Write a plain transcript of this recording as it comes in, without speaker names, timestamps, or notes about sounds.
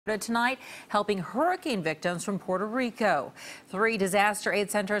Tonight, helping hurricane victims from Puerto Rico. 3 disaster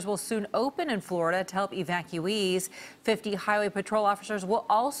aid centers will soon open in Florida to help evacuees. 50 highway patrol officers will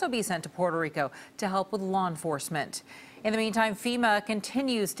also be sent to Puerto Rico to help with law enforcement. In the meantime, FEMA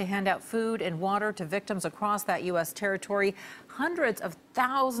continues to hand out food and water to victims across that U.S. territory. Hundreds of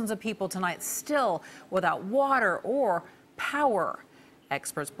thousands of people tonight still without water or power.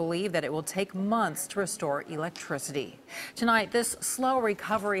 Experts believe that it will take months to restore electricity. Tonight, this slow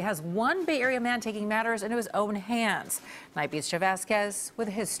recovery has one Bay Area man taking matters into his own hands. Night Beat's Vazquez with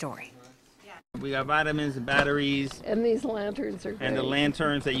his story. We got vitamins and batteries. And these lanterns are great. And the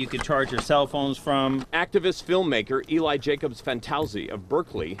lanterns that you could charge your cell phones from. Activist filmmaker Eli Jacobs-Fantauzi of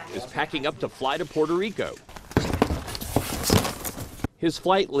Berkeley is packing up to fly to Puerto Rico. His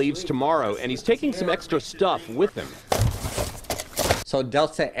flight leaves tomorrow, and he's taking some extra stuff with him. So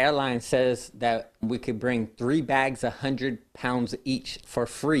Delta Airlines says that we could bring 3 bags 100 pounds each for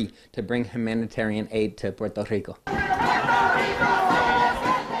free to bring humanitarian aid to Puerto Rico.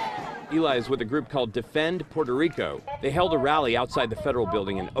 Eli is with a group called Defend Puerto Rico. They held a rally outside the federal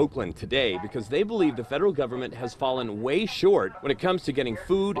building in Oakland today because they believe the federal government has fallen way short when it comes to getting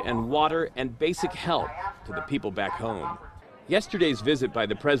food and water and basic help to the people back home. Yesterday's visit by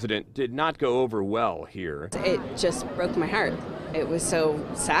the president did not go over well here. It just broke my heart. It was so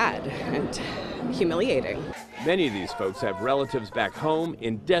sad and humiliating. Many of these folks have relatives back home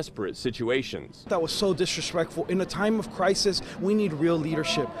in desperate situations. That was so disrespectful. In a time of crisis, we need real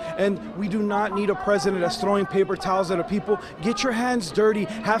leadership. And we do not need a president that's throwing paper towels at the people. Get your hands dirty.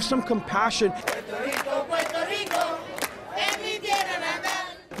 Have some compassion.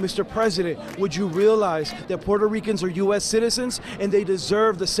 Mr. President, would you realize that Puerto Ricans are U.S. citizens and they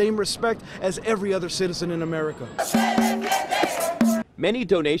deserve the same respect as every other citizen in America? Many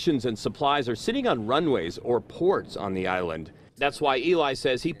donations and supplies are sitting on runways or ports on the island. That's why Eli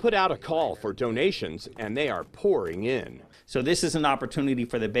says he put out a call for donations, and they are pouring in. So this is an opportunity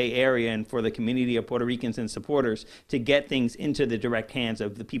for the Bay Area and for the community of Puerto Ricans and supporters to get things into the direct hands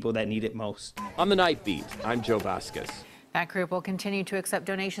of the people that need it most. On the Night Beat, I'm Joe Vazquez. That group will continue to accept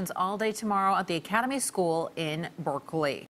donations all day tomorrow at the Academy School in Berkeley.